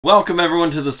Welcome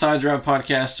everyone to the Side Drive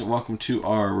Podcast. Welcome to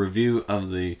our review of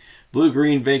the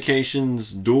BlueGreen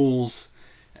Vacations Duels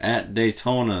at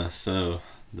Daytona. So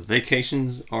the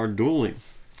vacations are dueling.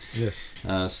 Yes.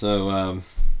 A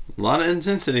lot of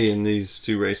intensity in these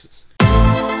two races.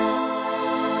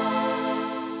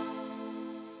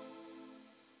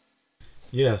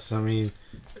 Yes, I mean,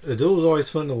 the duel is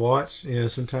always fun to watch. You know,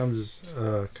 sometimes it's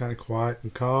kind of quiet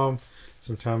and calm.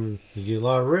 Sometimes you get a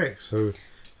lot of wrecks. So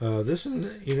this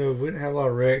one, you know, we didn't have a lot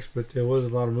of wrecks, but there was a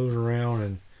lot of moving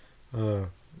around and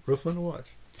real fun to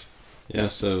watch. Yeah,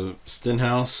 so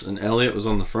Stenhouse and Elliott was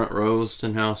on the front rows.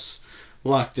 Stenhouse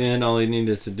locked in. All he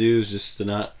needed to do is just to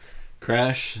not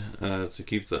crash to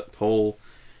keep that pole.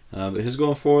 But he was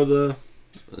going for the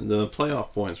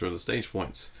playoff points or the stage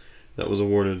points that was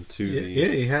awarded to Yeah,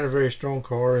 he had a very strong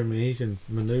car. I mean, he can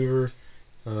maneuver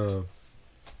really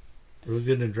good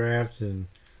in the draft, and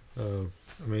I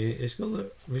mean, it's gonna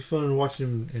be fun watching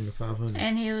him in the 500.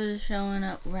 And he was showing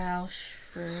up Roush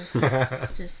for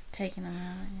just taking him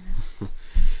out, you know.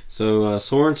 So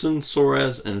Sorensen,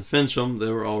 Suarez, and Fincham, they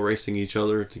were all racing each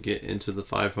other to get into the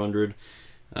 500.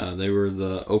 They were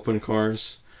the open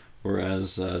cars,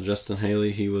 whereas Justin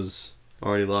Haley, he was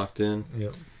already locked in.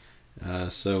 Yep.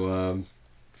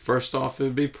 First off, it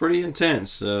would be pretty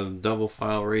intense. Double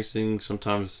file racing,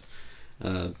 sometimes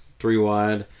 3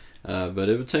 wide. But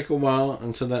it would take a while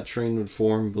until that train would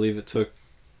form. I believe it took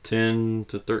 10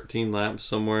 to 13 laps,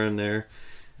 somewhere in there.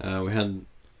 We had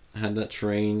that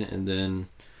train, and then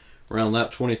around lap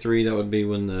 23, that would be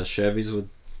when the Chevys would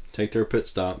take their pit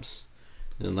stops.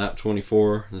 And lap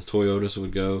 24, the Toyotas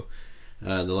would go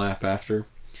the lap after.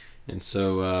 And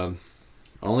so,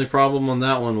 only problem on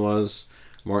that one was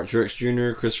Mark Truex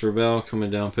Jr., Christopher Bell coming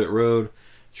down pit road.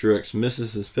 Truex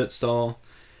misses his pit stall,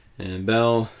 and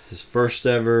Bell, his first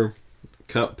ever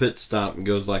Cup pit stop,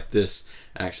 goes like this,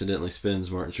 accidentally spins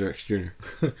Martin Truex Jr.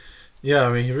 Yeah,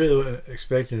 I mean, he really wasn't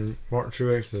expecting Martin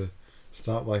Truex to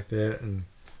stop like that, and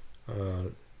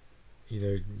you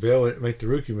know, Bell didn't make the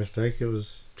rookie mistake. It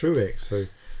was Truex, so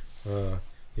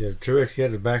yeah, Truex, he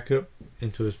had to back up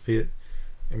into his pit.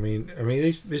 I mean,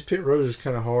 these pit roads is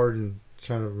kind of hard, and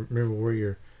trying to remember where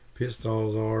your pit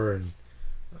stalls are, and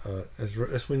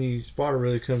that's when you spotter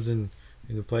really comes into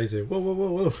play. Say,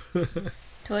 whoa.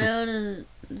 Toyotas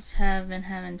have been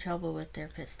having trouble with their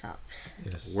pit stops.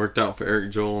 Yes. Worked out for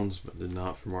Eric Jones, but did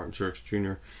not for Martin Truex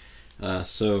Jr.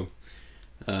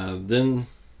 Then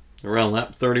around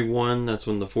lap 31, that's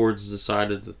when the Fords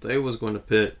decided that they was going to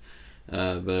pit,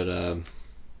 but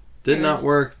did not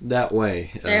work that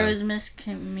way. There was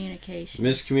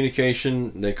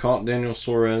miscommunication. They caught Daniel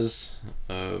Suarez,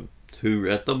 who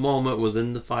at the moment was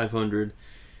in the 500,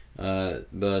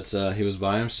 but he was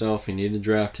by himself. He needed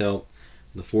draft help.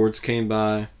 The Fords came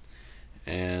by,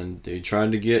 and he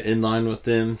tried to get in line with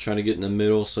them, trying to get in the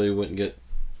middle so he wouldn't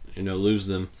lose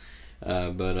them.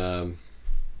 But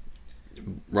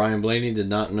Ryan Blaney did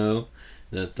not know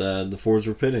that the Fords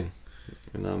were pitting.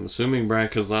 And I'm assuming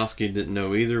Brad Keselowski didn't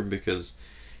know either, because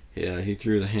he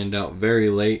threw the hand out very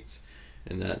late,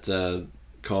 and that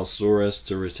caused Suarez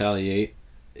to retaliate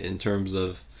in terms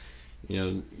of,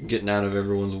 getting out of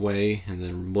everyone's way. And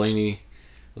then Blaney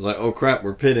was like, "Oh crap,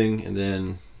 we're pitting," and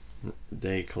then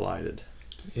they collided.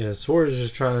 Yeah, Suarez is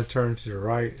just trying to turn to the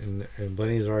right, and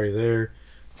Blaney's already there.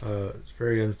 It's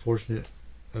very unfortunate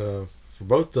for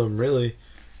both of them, really.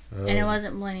 And it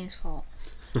wasn't Blaney's fault.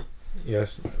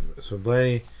 Yes, so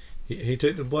Blaney, he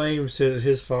took the blame, said it's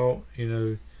his fault.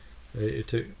 It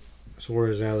took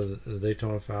Suarez out of the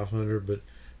Daytona 500, but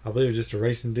I believe it was just a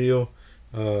racing deal.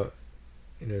 The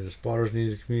spotters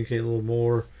needed to communicate a little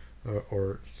more,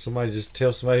 or somebody just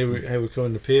tell somebody, hey, we're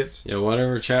coming to pits. Yeah,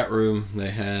 whatever chat room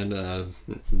they had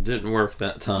didn't work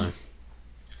that time.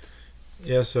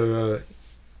 Yeah, so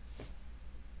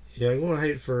I'm going to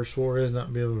hate for Suarez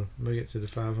not be able to make it to the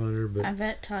 500. But I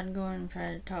bet Todd Gordon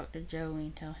tried to talk to Joey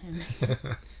and tell him.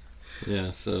 Yeah,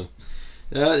 so,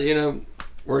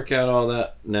 work out all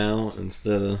that now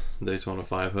instead of Daytona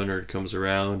 500 comes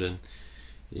around and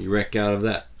you wreck out of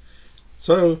that.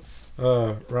 So,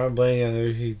 Ryan Blaney, I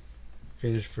know he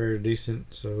finished very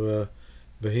decent. So,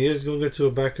 but he is going to go to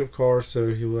a backup car,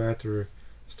 so he will have to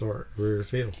start rear of the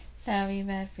field. That would be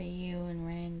bad for you and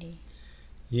Randy.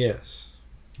 Yes.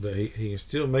 But he can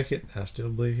still make it. I still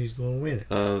believe he's going to win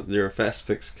it. Your fast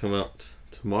picks come out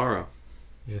tomorrow.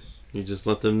 Yes. You just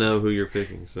let them know who you're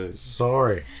picking. So.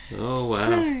 Sorry. Oh, wow.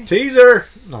 Sorry. Teaser!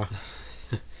 No.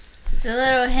 It's a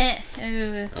little hint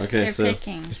of Okay, so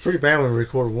picking. It's pretty bad when we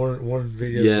record one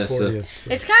video. Yeah, before so, the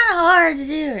so. It's kind of hard to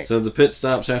do it. So the pit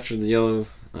stops after the yellow,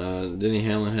 Denny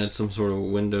Hamlin had some sort of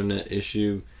window net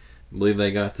issue. I believe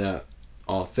they got that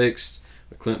all fixed.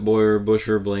 Clint Boyer,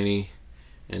 Busher, Blaney,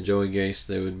 and Joey Gase,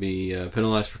 they would be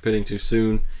penalized for pitting too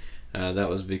soon. That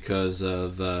was because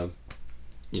of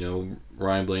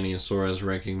Ryan Blaney and Suarez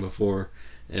wrecking before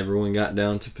everyone got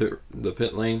down to the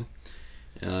pit lane.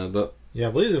 But yeah,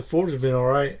 I believe the Fords have been all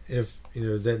right if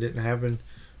that didn't happen,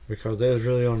 because they was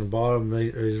really on the bottom.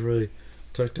 They was really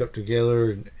tucked up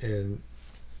together and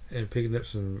picking up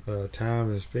some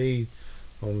time and speed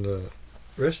on the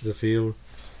rest of the field.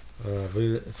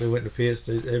 If they went to pits,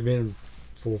 they'd been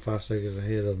 4 or 5 seconds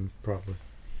ahead of them probably.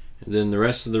 And then the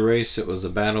rest of the race, it was a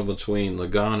battle between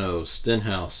Logano,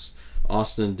 Stenhouse,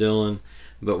 Austin Dillon,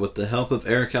 but with the help of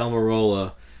Eric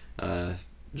Almirola,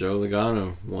 Joe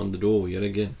Logano won the duel yet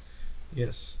again.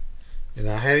 Yes, and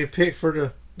I had him picked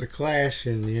for the clash,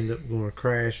 and he ended up going to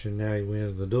crash, and now he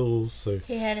wins the duels. So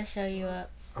he had to show you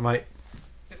up. I'm like,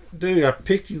 dude, I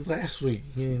picked you last week.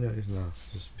 No,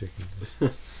 just picking.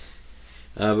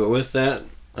 But with that,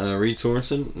 Reed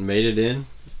Sorensen made it in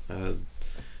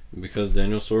because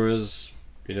Daniel Suarez,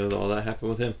 all that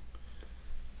happened with him.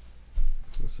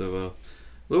 So,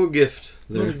 little gift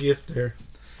there. Little gift there.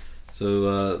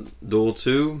 So, Duel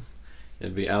 2,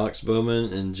 it'd be Alex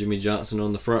Bowman and Jimmy Johnson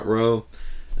on the front row.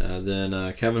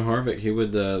 Then Kevin Harvick, he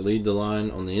would lead the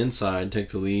line on the inside, take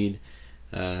the lead.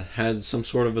 Had some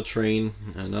sort of a train,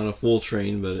 not a full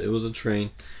train, but it was a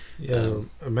train. Yeah,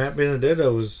 Matt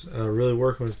Benedetto was really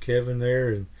working with Kevin there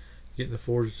and getting the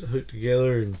Fords hooked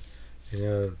together, and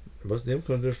both of them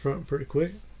come to the front pretty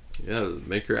quick. Yeah,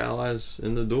 make your allies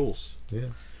in the duels. Yeah.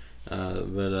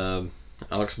 But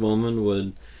Alex Bowman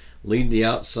would lead the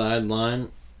outside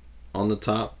line on the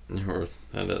top, or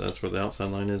that's where the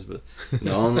outside line is, but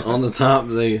on the top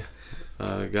they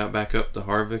got back up to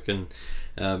Harvick, and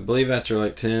I believe after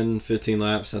like 10, 15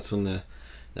 laps, that's when the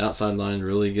outside line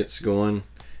really gets going.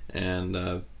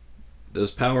 And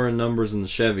those power and numbers in the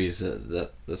Chevys,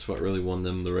 that's what really won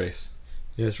them the race.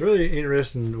 Yeah, it's really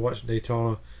interesting to watch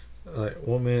Daytona. Like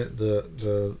 1 minute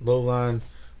the low line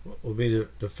will be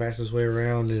the fastest way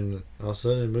around, and all of a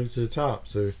sudden it moves to the top.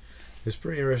 So it's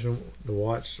pretty interesting to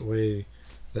watch the way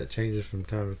that changes from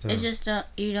time to time. It's just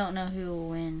you don't know who will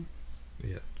win.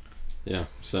 Yeah. Yeah.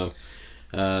 So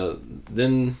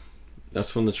then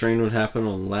that's when the train would happen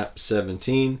on lap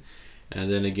 17. And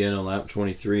then again on lap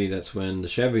 23, that's when the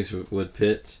Chevys would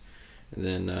pit. And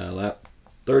then lap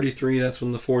 33, that's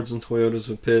when the Fords and Toyotas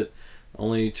would pit.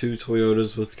 Only 2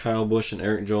 Toyotas with Kyle Busch and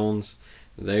Eric Jones.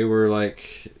 They were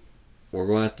like, we're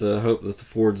going to have to hope that the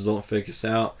Fords don't fake us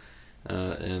out.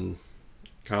 And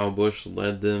Kyle Busch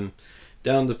led them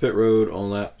down the pit road on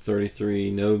lap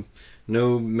 33. No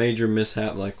major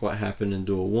mishap like what happened in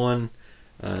Duel 1.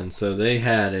 And so they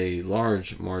had a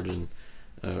large margin,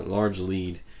 large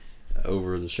lead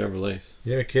over the Chevrolets.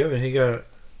 Yeah, Kevin, he got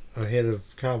ahead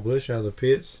of Kyle Busch out of the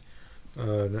pits.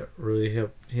 That really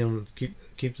helped him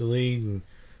keep the lead. And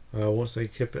once they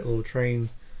kept that little train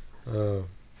of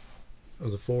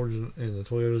the Fords and the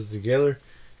Toyotas together,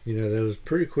 that was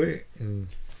pretty quick. And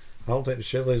I don't think the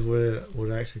Chevrolets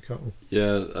would actually caught them.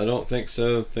 Yeah, I don't think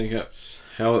so. I think that's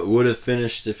how it would have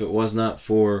finished if it was not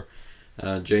for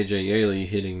J.J. Yaley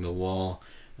hitting the wall.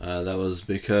 That was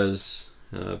because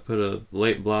put a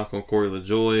late block on Corey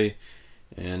LaJoie,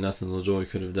 and nothing LaJoie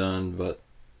could have done but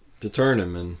to turn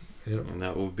him, and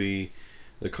that would be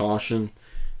the caution.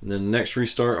 And then the next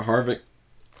restart, Harvick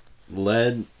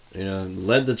led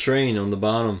the train on the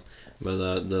bottom,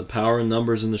 but the power and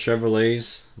numbers in the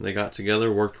Chevrolets, they got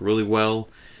together, worked really well,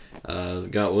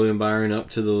 got William Byron up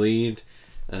to the lead,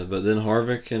 but then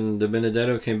Harvick and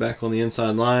Benedetto came back on the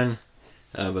inside line,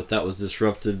 but that was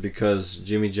disrupted because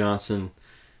Jimmy Johnson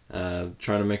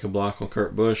trying to make a block on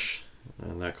Kurt Busch,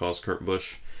 and that caused Kurt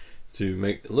Busch to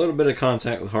make a little bit of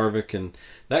contact with Harvick, and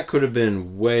that could have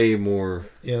been way more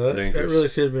dangerous. That really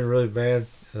could have been really bad.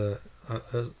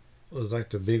 It was like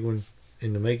the big one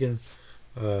in the making,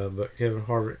 but Kevin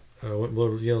Harvick went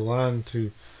below the yellow line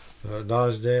to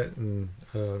dodge that, and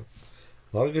a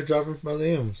lot of good driving by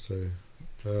them. So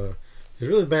it's a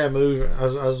really bad move. I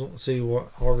don't see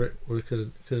what Harvick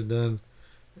could have done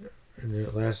in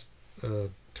the last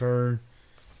turn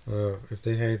if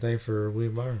they had anything for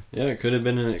William Byron. Yeah, it could have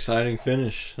been an exciting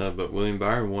finish, but William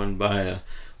Byron won by a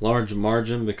large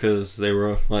margin because they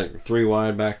were like 3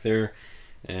 wide back there,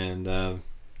 and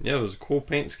it was a cool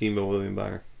paint scheme by William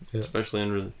Byron,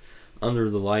 especially under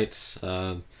the lights.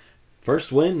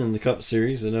 First win in the Cup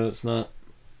Series. I know it's not,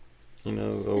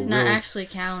 it's not actually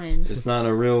counted. It's not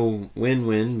a real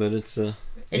win-win, but it's a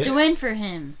win for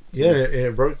him. Yeah,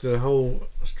 it broke the whole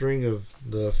string of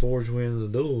the Fords winning the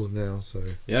duels now. So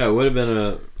yeah, it would have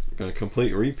been a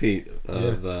complete repeat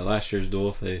of last year's duel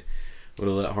if they would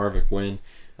have let Harvick win.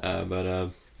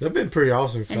 But They've been pretty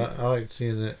awesome. I like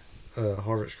seeing that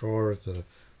Harvick's car with the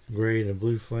gray and the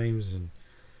blue flames, and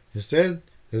instead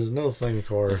there's another flame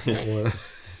car that won.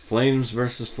 Flames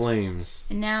versus flames.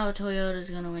 And now Toyota's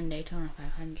going to win Daytona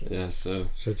 500. Yeah, so.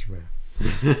 Shut your mouth.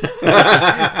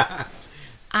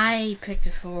 I picked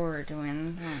a Ford to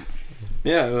win.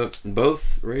 Yeah,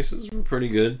 both races were pretty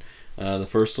good. The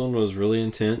first one was really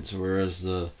intense, whereas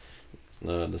the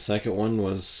second one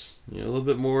was a little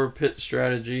bit more pit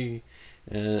strategy,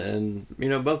 and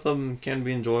both of them can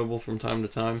be enjoyable from time to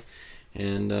time.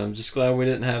 And I'm just glad we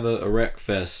didn't have a wreck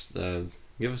fest.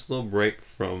 Give us a little break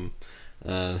from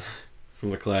the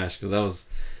clash, because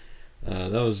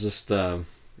that was just a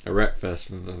wreck fest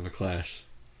of a clash.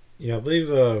 Yeah, I believe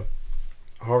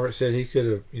Harvick said he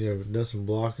could have done some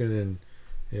blocking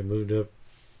and moved up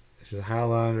to the high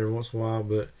line every once in a while,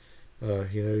 but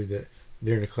that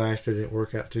during the clash that didn't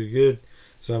work out too good.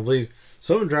 So I believe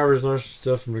some drivers learned some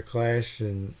stuff from the clash,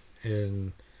 and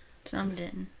Some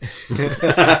didn't.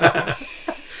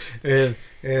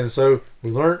 and so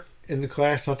we learned in the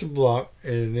clash not to block,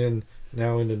 and then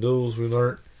now in the duels we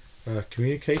learned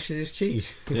communication is key.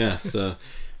 Yeah, so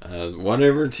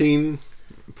whatever team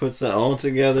puts that all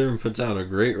together and puts out a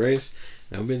great race,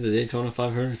 that'll be the Daytona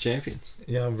 500 champions.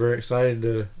 Yeah, I'm very excited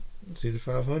to see the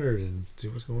 500 and see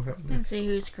what's going to happen And see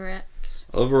who's correct.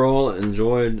 Overall,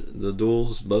 enjoyed the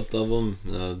duels, both of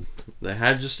them. They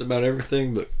had just about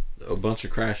everything, but a bunch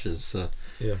of crashes. So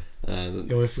yeah.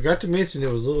 And we forgot to mention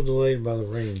it was a little delayed by the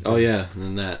rain. Oh yeah,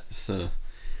 and that. So,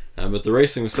 but the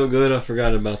racing was so good, I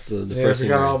forgot about the first. I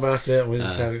forgot all about that. We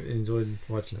just enjoyed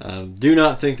watching it. Do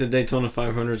not think the Daytona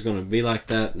 500 is going to be like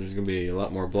that. There's going to be a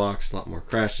lot more blocks, a lot more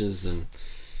crashes, and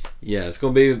yeah, it's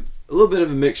going to be a little bit of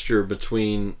a mixture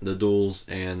between the duels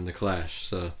and the clash.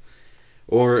 So,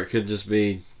 or it could just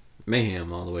be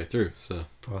mayhem all the way through. So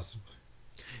possibly,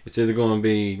 it's either going to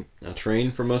be a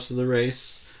train for most of the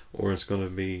race, or it's going to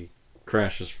be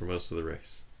crashes for most of the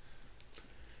race.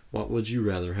 What would you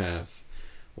rather have?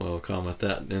 Well, comment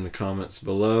that in the comments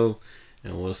below,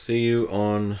 and we'll see you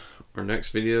on our next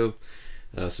video.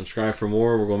 Subscribe for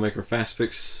more. We're going to make our fast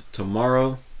picks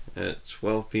tomorrow at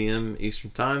 12 p.m.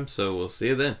 Eastern Time, so we'll see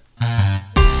you then.